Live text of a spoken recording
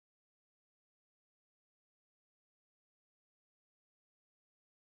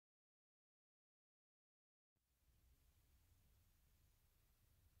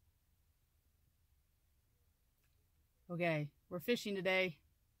Okay, we're fishing today.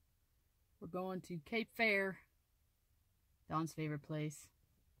 We're going to Cape Fair, Don's favorite place.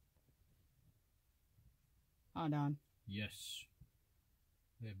 Oh, Don. Yes.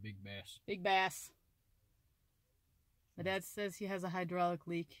 We have big bass. Big bass. My dad says he has a hydraulic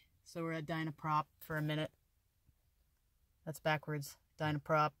leak, so we're at Dynaprop for a minute. That's backwards.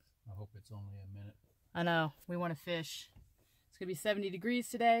 Dynaprop. I hope it's only a minute. I know. We want to fish. It's going to be 70 degrees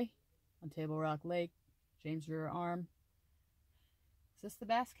today on Tablerock Lake, James River Arm. Is this the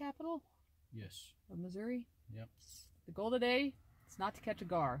bass capital? Yes. Of Missouri? Yep. The goal today is not to catch a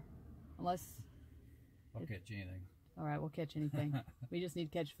gar. Unless... I'll catch anything. All right, we'll catch anything. We just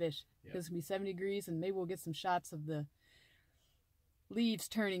need to catch fish. Yep. Because it's going to be 70 degrees, and maybe we'll get some shots of the leaves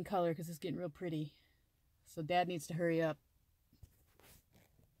turning color because it's getting real pretty. So Dad needs to hurry up.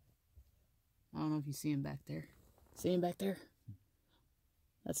 I don't know if you see him back there. See him back there?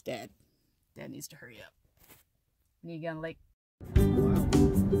 That's Dad. Dad needs to hurry up. We need to get on the lake.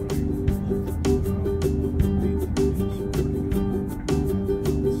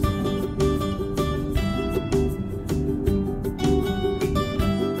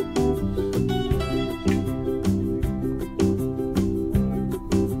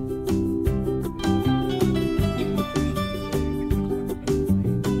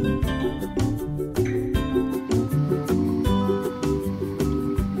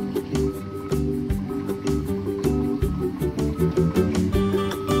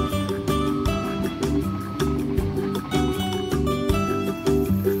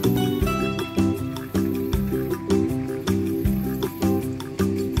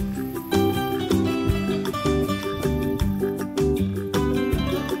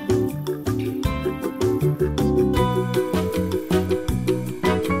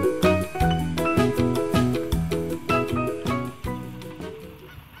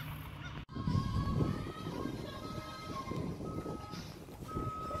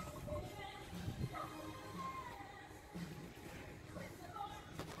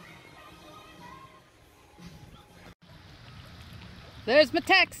 There's my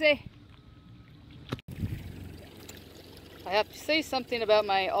taxi. I have to say something about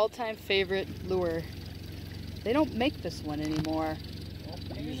my all-time favorite lure. They don't make this one anymore.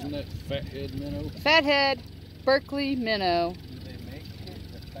 Using that fathead minnow. Fathead, Berkeley minnow. Do they make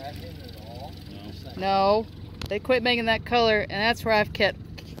the fathead at all? No, they quit making that color, and that's where I've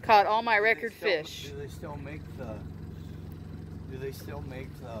caught all my record fish. Do they still make the? Do they still make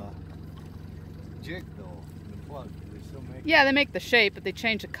the jig though? The plug? Do they still make? Yeah, they make the shape, but they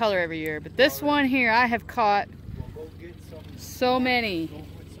change the color every year. But this one here, I have caught Well, go get some. so many. Go put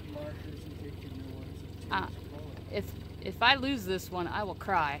some markers and take your new ones and change the color. If I lose this one, I will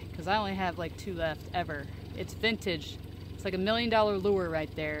cry because I only have like 2 left ever. It's vintage. It's like $1 million lure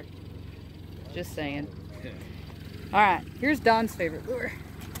right there. Just saying. All right, here's Don's favorite lure.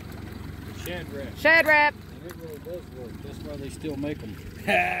 Shad Rap. Shad Rap. And it really does work. That's why they still make them.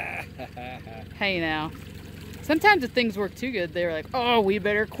 Hey now. Sometimes if things work too good, they're like, oh, we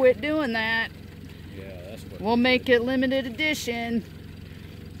better quit doing that. Yeah, that's what. We'll make it limited edition.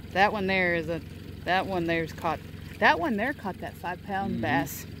 That one there is a. That one there's caught. That one there caught that 5-pound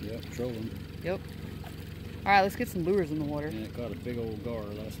bass. Yep, trolling. Yep. All right, let's get some lures in the water. And it caught a big old gar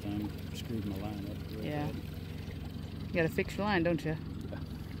last time. Screwed my line up real Yeah. bad. You gotta fix your line, don't you? Yeah.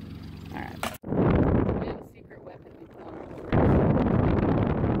 All right. We have a secret weapon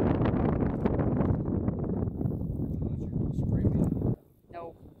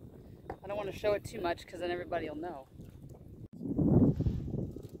No. I don't want to show it too much because then everybody will know.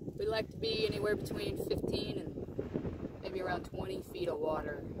 We like to be anywhere between 15 and maybe around 20 feet of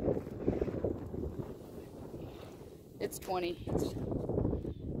water. It's 20. It's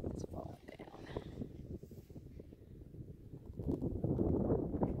falling down.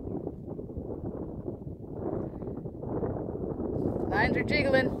 Lines are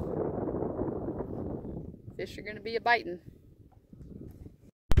jiggling. Fish are going to be a biting.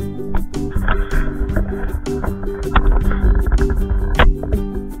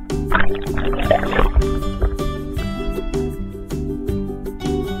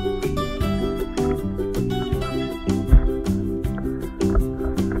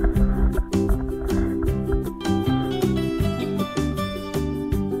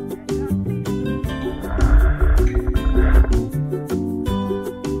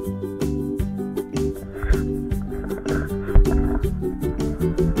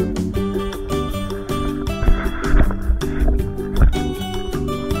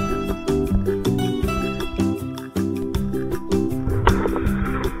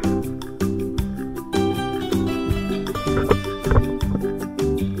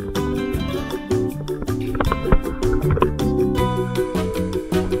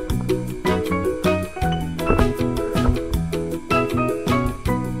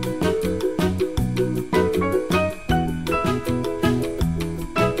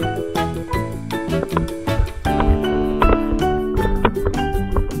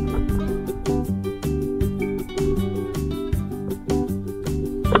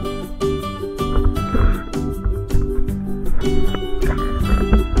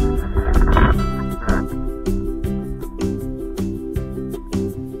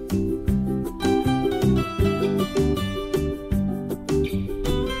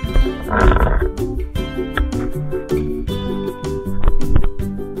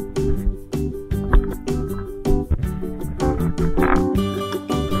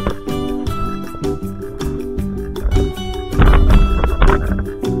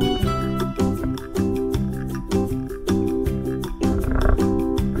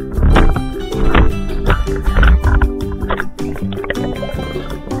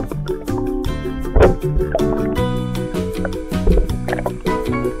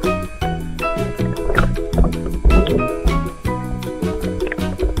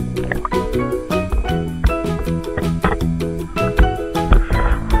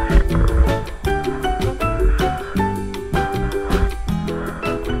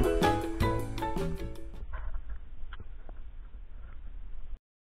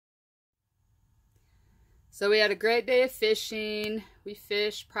 So we had a great day of fishing. We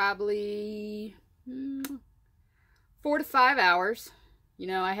fished probably 4 to 5 hours. You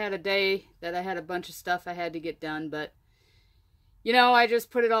know, I had a day that I had a bunch of stuff I had to get done, but you know, I just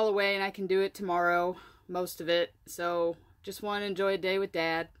put it all away and I can do it tomorrow, most of it. So just want to enjoy a day with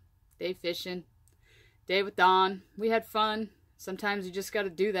Dad, day fishing, day with Dawn. We had fun. Sometimes you just got to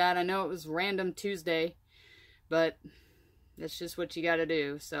do that. I know it was random Tuesday, but that's just what you got to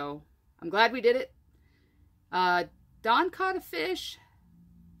do. So I'm glad we did it. Dawn caught a fish.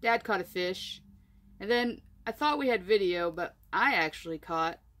 Dad caught a fish. And then I thought we had video, but I actually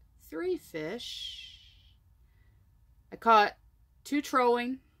caught 3 fish. I caught 2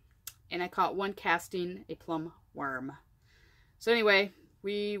 trolling, and I caught 1 casting a plum worm. So anyway,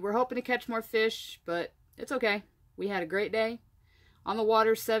 we were hoping to catch more fish, but it's okay. We had a great day. On the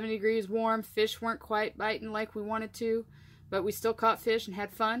water, 70 degrees warm. Fish weren't quite biting like we wanted to, but we still caught fish and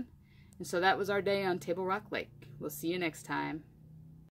had fun. And so that was our day on Tablerock Lake. We'll see you next time.